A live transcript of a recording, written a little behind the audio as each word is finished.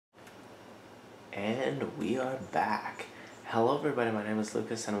And we are back. Hello everybody, my name is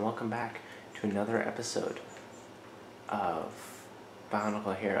Lucas and welcome back to another episode of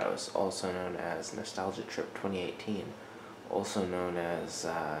Bionicle Heroes, also known as Nostalgia Trip 2018, also known as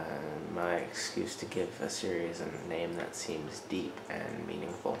my excuse to give a series a name that seems deep and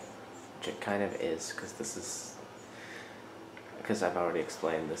meaningful, which it kind of is, because I've already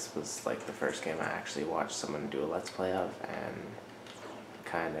explained this was like the first game I actually watched someone do a Let's Play of, and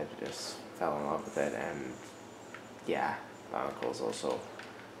kind of just fell in love with it. And yeah, Bionicle is also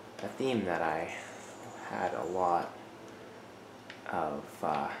a theme that I had a lot of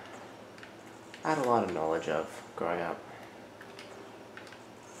knowledge of growing up.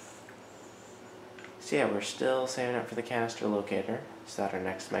 So yeah, we're still saving up for the canister locator, so that our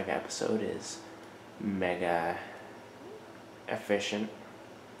next mega episode is mega efficient.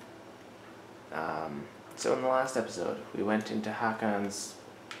 So in the last episode, we went into Hakon's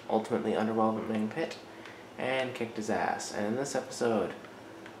ultimately underwhelming pit and kicked his ass. And in this episode,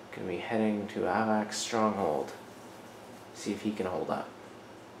 we're going to be heading to Avak's stronghold, see if he can hold up.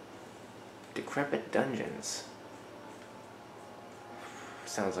 Decrepit dungeons.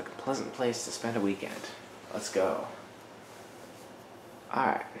 Sounds like a pleasant place to spend a weekend. Let's go.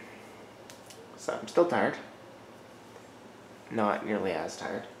 Alright. So I'm still tired. Not nearly as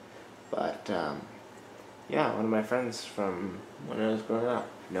tired. But, yeah, one of my friends from when I was growing up.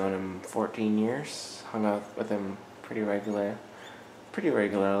 Known him 14 years. Hung out with him pretty regularly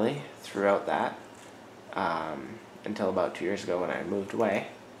throughout that. Until about 2 years ago when I moved away.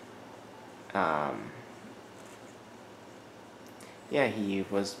 Yeah, he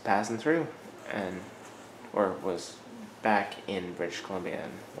was passing through, or was back in British Columbia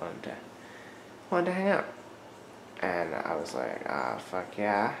and wanted to hang out. And I was like, fuck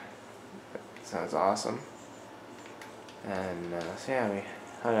yeah, that sounds awesome. And so yeah, we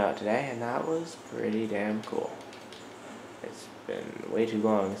hung out today, and that was pretty damn cool. It's been way too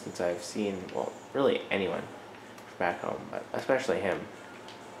long since I've seen, well, really anyone back home, but especially him,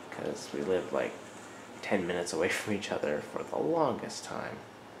 because we lived like 10 minutes away from each other for the longest time,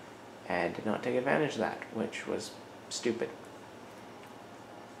 and did not take advantage of that, which was stupid.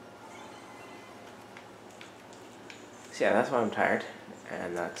 So yeah, that's why I'm tired,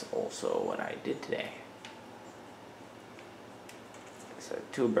 and that's also what I did today. So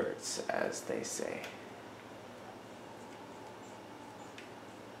two birds, as they say.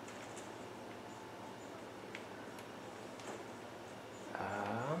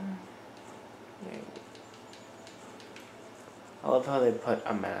 I love how they put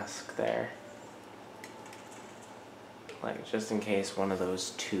a mask there. Like, just in case one of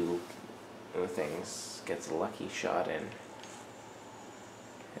those two things gets a lucky shot in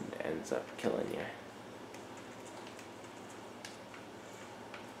and ends up killing you.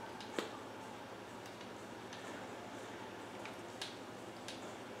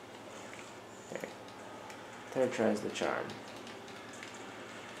 There. Third tries the charm.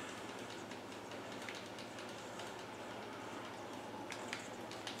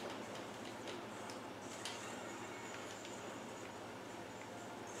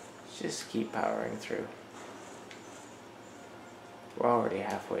 Just keep powering through. We're already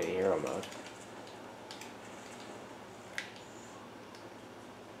halfway to hero mode.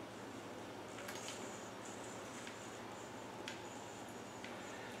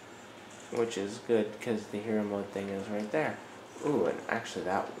 Which is good, because the hero mode thing is right there. Ooh, and actually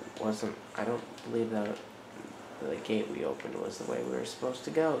that wasn't, I don't believe that the gate we opened was the way we were supposed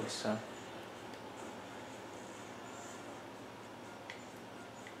to go, so.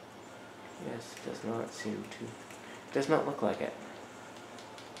 Yes, it does not seem to, does not look like it.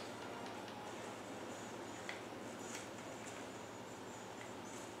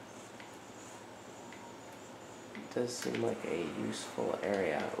 It does seem like a useful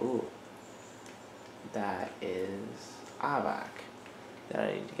area. Ooh. That is Avak that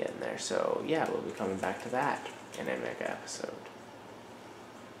I need to get in there. So yeah, we'll be coming back to that in a mega episode.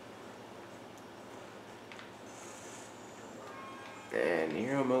 And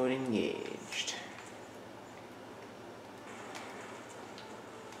hero mode engaged.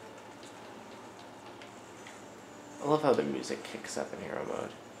 I love how the music kicks up in hero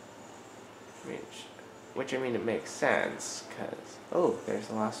mode. Which I mean, it makes sense, because, oh, there's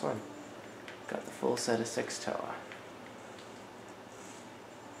the last one. Got the full set of 6 Toa.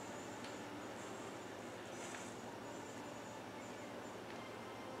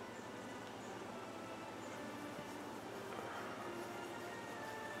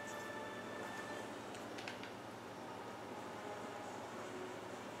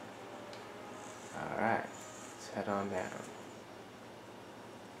 Alright, let's head on down.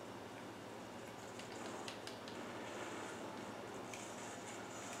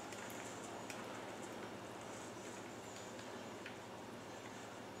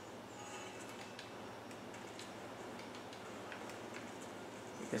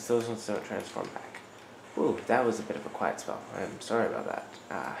 Guess those ones don't transform back. Ooh, that was a bit of a quiet spell. I'm sorry about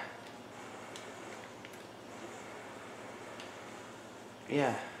that.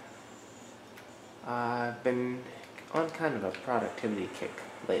 Yeah. I've been on kind of a productivity kick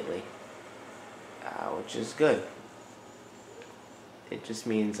lately, which is good. It just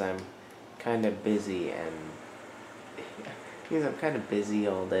means I'm kind of busy and means I'm kind of busy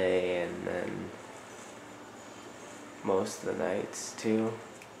all day and then most of the nights too.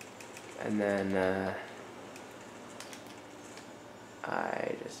 And then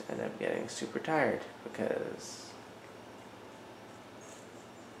I just end up getting super tired because,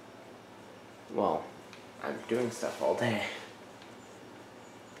 well, I'm doing stuff all day.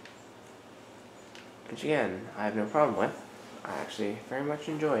 Which again, I have no problem with. I actually very much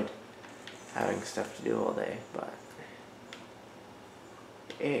enjoyed having stuff to do all day, but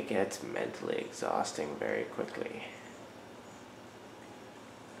it gets mentally exhausting very quickly.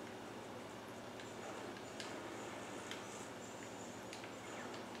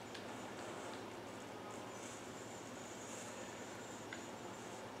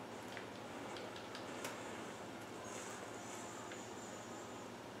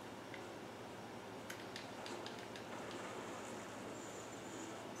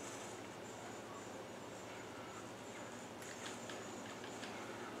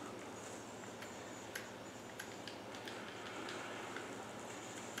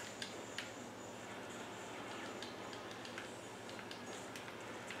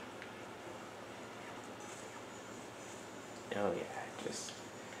 Oh yeah,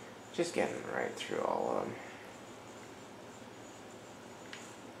 just getting right through all of them.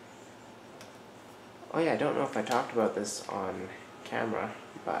 Oh yeah, I don't know if I talked about this on camera,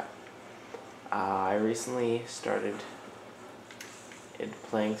 but I recently started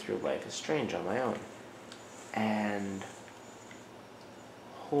playing through Life is Strange on my own. And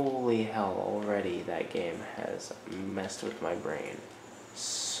holy hell, already that game has messed with my brain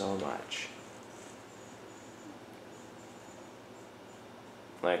so much.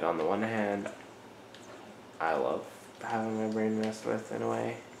 Like, on the one hand, I love having my brain messed with in a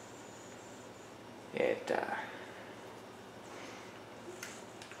way. It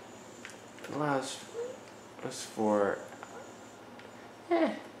allows us for,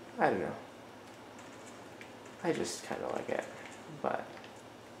 I don't know. I just kind of like it, but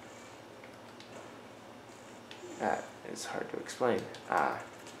that is hard to explain. I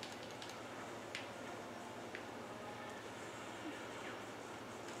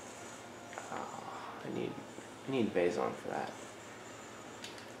need Bazon for that.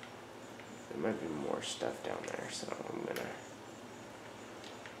 There might be more stuff down there, so I'm gonna...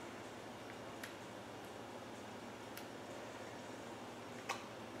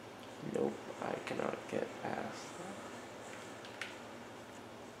 Nope, I cannot get past that.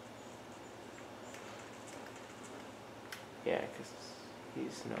 Yeah, because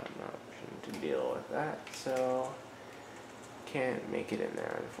he's not an option to deal with that, so can't make it in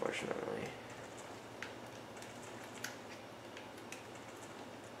there, unfortunately.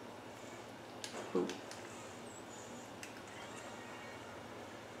 Ooh.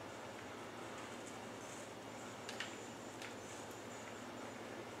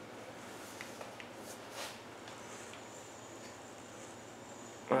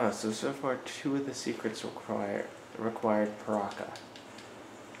 So far 2 of the secrets required Paraka.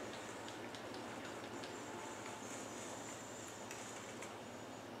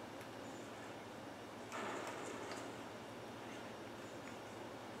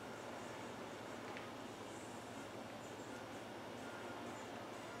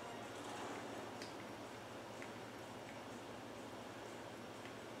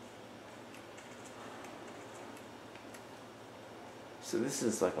 So this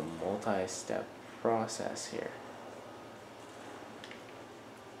is like a multi-step process here.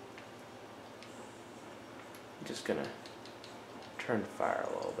 I'm just gonna turn fire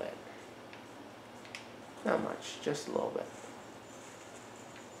a little bit. Not much, just a little bit.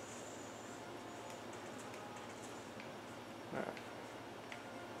 Alright.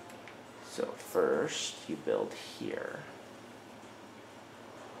 So first you build here.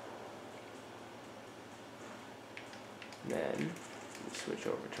 Then you switch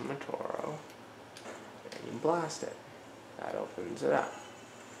over to Matoro and you blast it. That opens it up.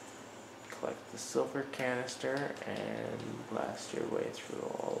 Collect the silver canister and blast your way through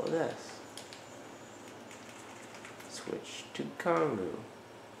all of this. Switch to Kongu.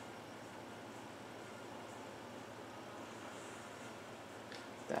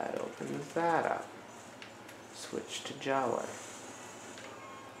 That opens that up. Switch to Jawa.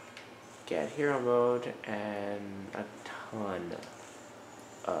 Get hero mode and a ton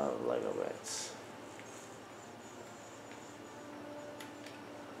of Lego bits.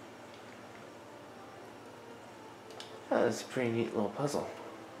 Oh, that's a pretty neat little puzzle.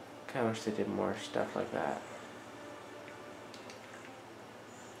 Kinda wish they did more stuff like that.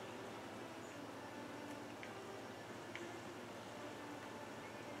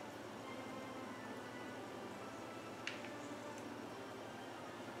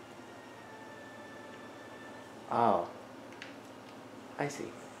 Oh. I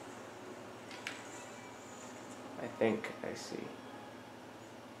see. I think I see.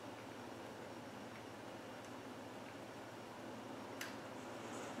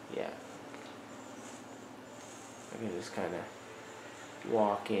 Yeah. I can just kind of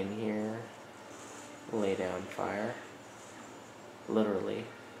walk in here, lay down fire. Literally.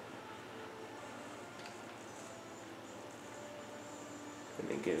 And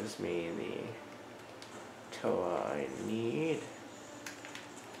it gives me the toa I need.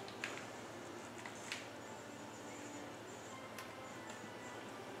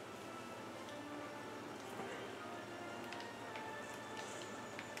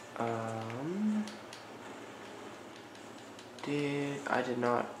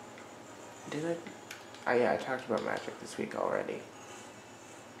 Yeah, I talked about magic this week already.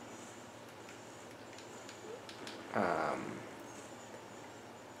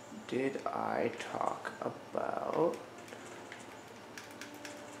 Did I talk about...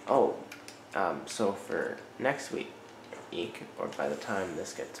 Oh, so for next week, or by the time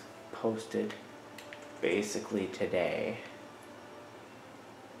this gets posted, basically today,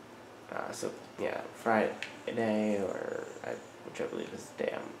 so yeah, Friday, or which I believe is the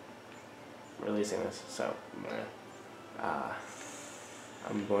day I'm releasing this, so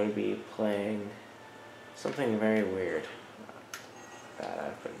I'm going to be playing something very weird that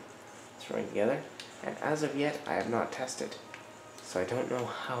I've been throwing together, and as of yet I have not tested, so I don't know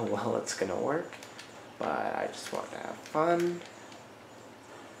how well it's gonna work, but I just want to have fun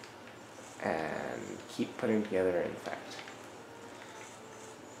and keep putting together Infect.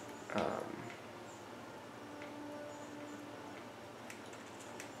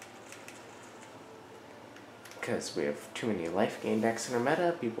 Because we have too many life gain decks in our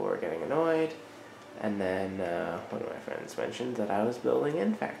meta, people were getting annoyed, and then one of my friends mentioned that I was building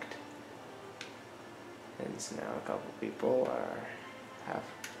Infect. And so now a couple people have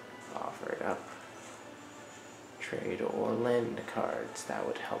offered up trade or lend cards that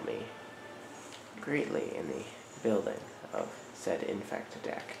would help me greatly in the building of said Infect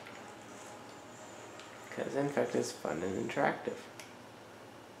deck. Because Infect is fun and interactive.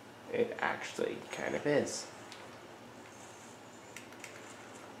 It actually kind of is.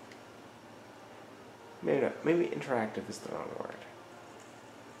 Maybe interactive is the wrong word.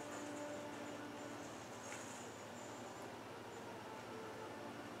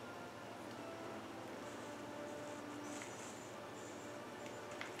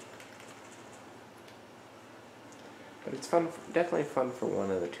 But it's fun, definitely fun for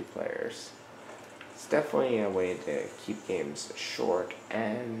one of the two players. It's definitely a way to keep games short,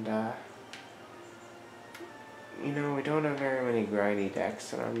 and you know, we don't have very many grindy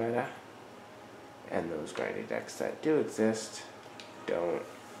decks in our meta. And those grindy decks that do exist don't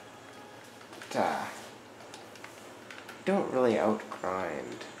really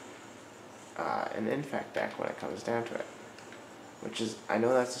outgrind an Infect deck when it comes down to it. Which is, I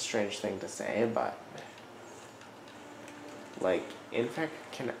know that's a strange thing to say, but like, Infect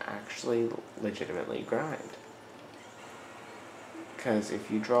can actually legitimately grind. Because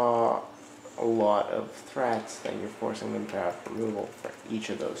if you draw a lot of threats, then you're forcing them to have removal for each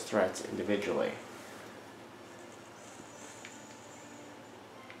of those threats individually.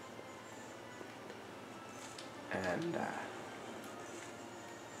 And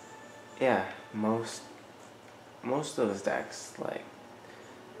yeah, most of those decks, like,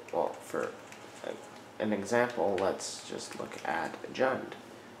 well, for an example, let's just look at Jund.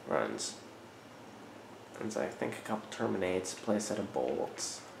 Runs, I think a couple Terminates, play a set of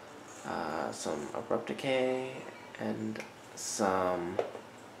Bolts, some Abrupt Decay, and some...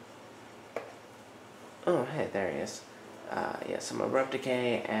 Oh, hey, there he is. Yeah, some Abrupt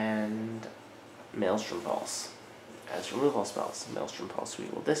Decay and Maelstrom Pulse. As removal spells, Maelstrom Pulse we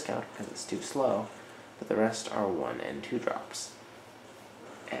will discount because it's too slow, but the rest are 1 and 2 drops.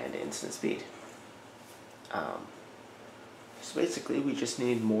 And instant speed. So basically we just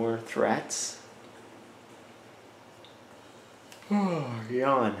need more threats. Oh,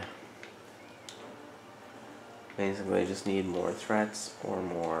 yawn. Basically just need more threats or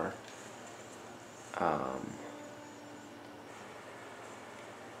more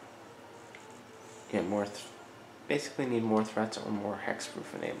basically need more threats or more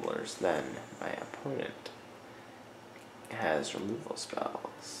hexproof enablers than my opponent has removal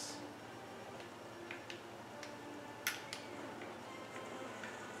spells.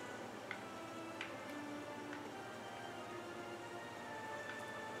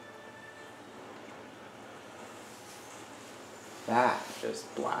 That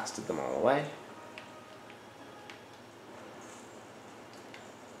just blasted them all away.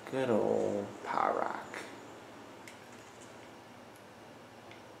 Good old Power Rock.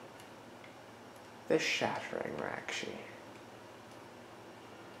 The Shattering Rakshi.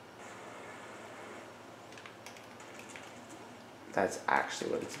 That's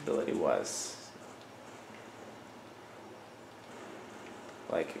actually what its ability was.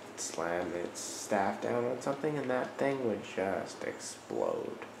 Like, it slammed its staff down on something and that thing would just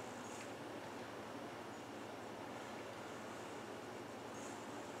explode.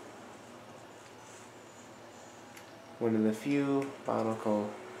 One of the few Bionicle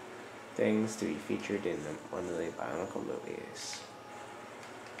things to be featured in one of the Bionicle movies,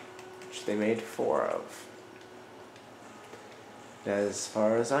 which they made 4 of. As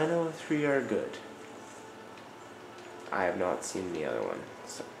far as I know, 3 are good. I have not seen the other one,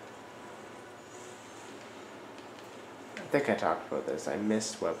 so I think I talked about this. I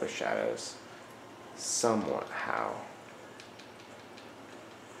missed Web of Shadows somewhat how.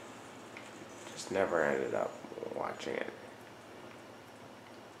 Just never ended up watching it.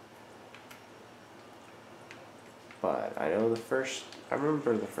 But I know I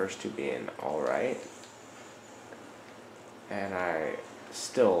remember the first 2 being alright. And I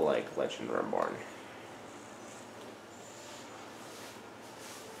still like Legend Reborn.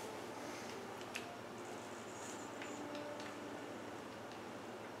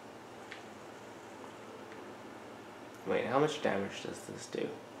 Wait, how much damage does this do?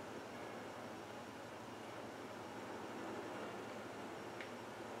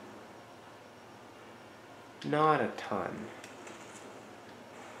 Not a ton.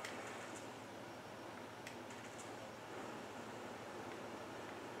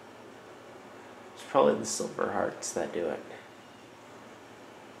 It's probably the silver hearts that do it.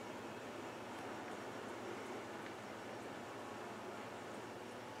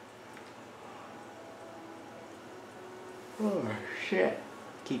 Oh shit.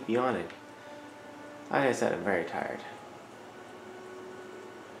 Keep yawning. Like I said, I'm very tired.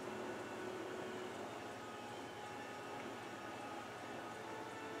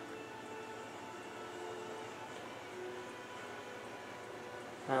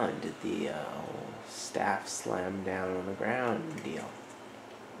 Oh, and did the staff slam down on the ground deal.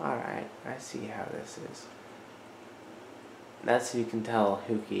 Alright, I see how this is. That's how you can tell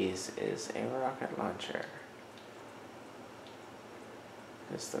Hookie's is a rocket launcher.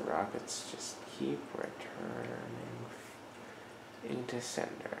 Because the rockets just keep returning into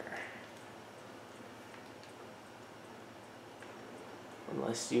sender.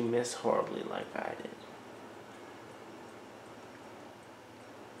 Unless you miss horribly like I did.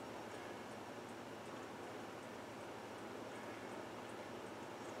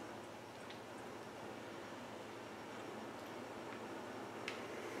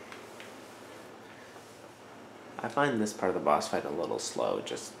 I find this part of the boss fight a little slow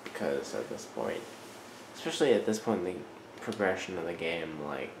just because at this point, especially at this point in the progression of the game,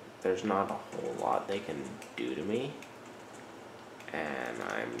 like, there's not a whole lot they can do to me. And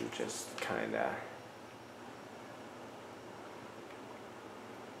I'm just kinda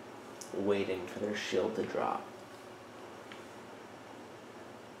waiting for their shield to drop.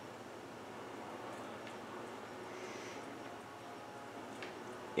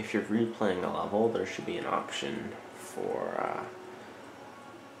 If you're replaying a level, there should be an option for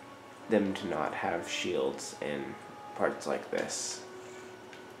them to not have shields in parts like this.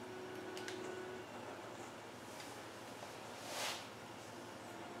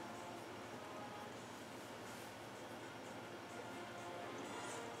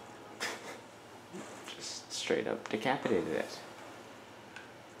 Just straight up decapitated it.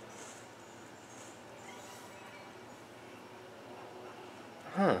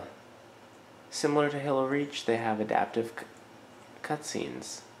 Huh. Similar to Halo Reach, they have adaptive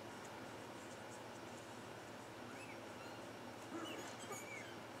cutscenes.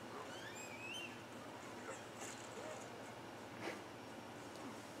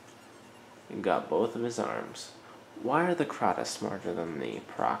 You've got both of his arms. Why are the Krata smarter than the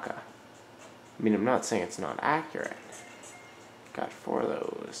Paraka? I mean, I'm not saying it's not accurate. Got 4 of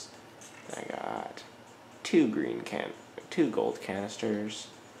those. I got 2 gold canisters.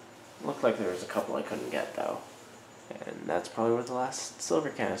 Looked like there was a couple I couldn't get though. And that's probably where the last silver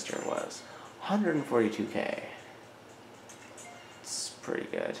canister was. 142k. pretty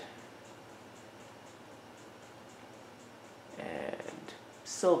good. And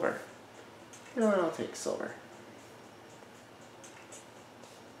silver. You know what, I'll take silver.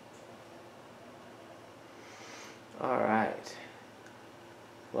 Alright.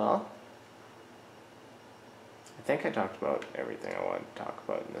 Well, I think I talked about everything I wanted to talk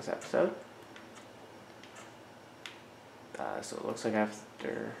about in this episode. So it looks like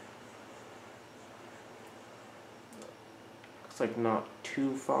looks like not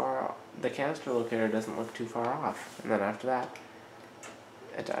too far, the canister locator doesn't look too far off. And then after that,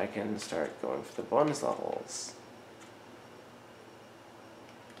 I can start going for the bonus levels.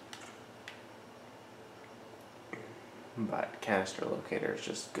 But canister locator is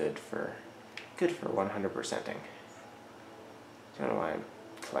just good for 100%ing. Don't know why I'm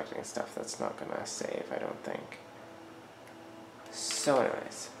collecting stuff that's not gonna save, I don't think. So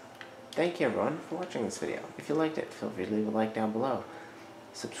anyways, thank you everyone for watching this video. If you liked it, feel free to leave a like down below.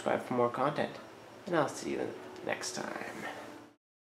 Subscribe for more content, and I'll see you next time.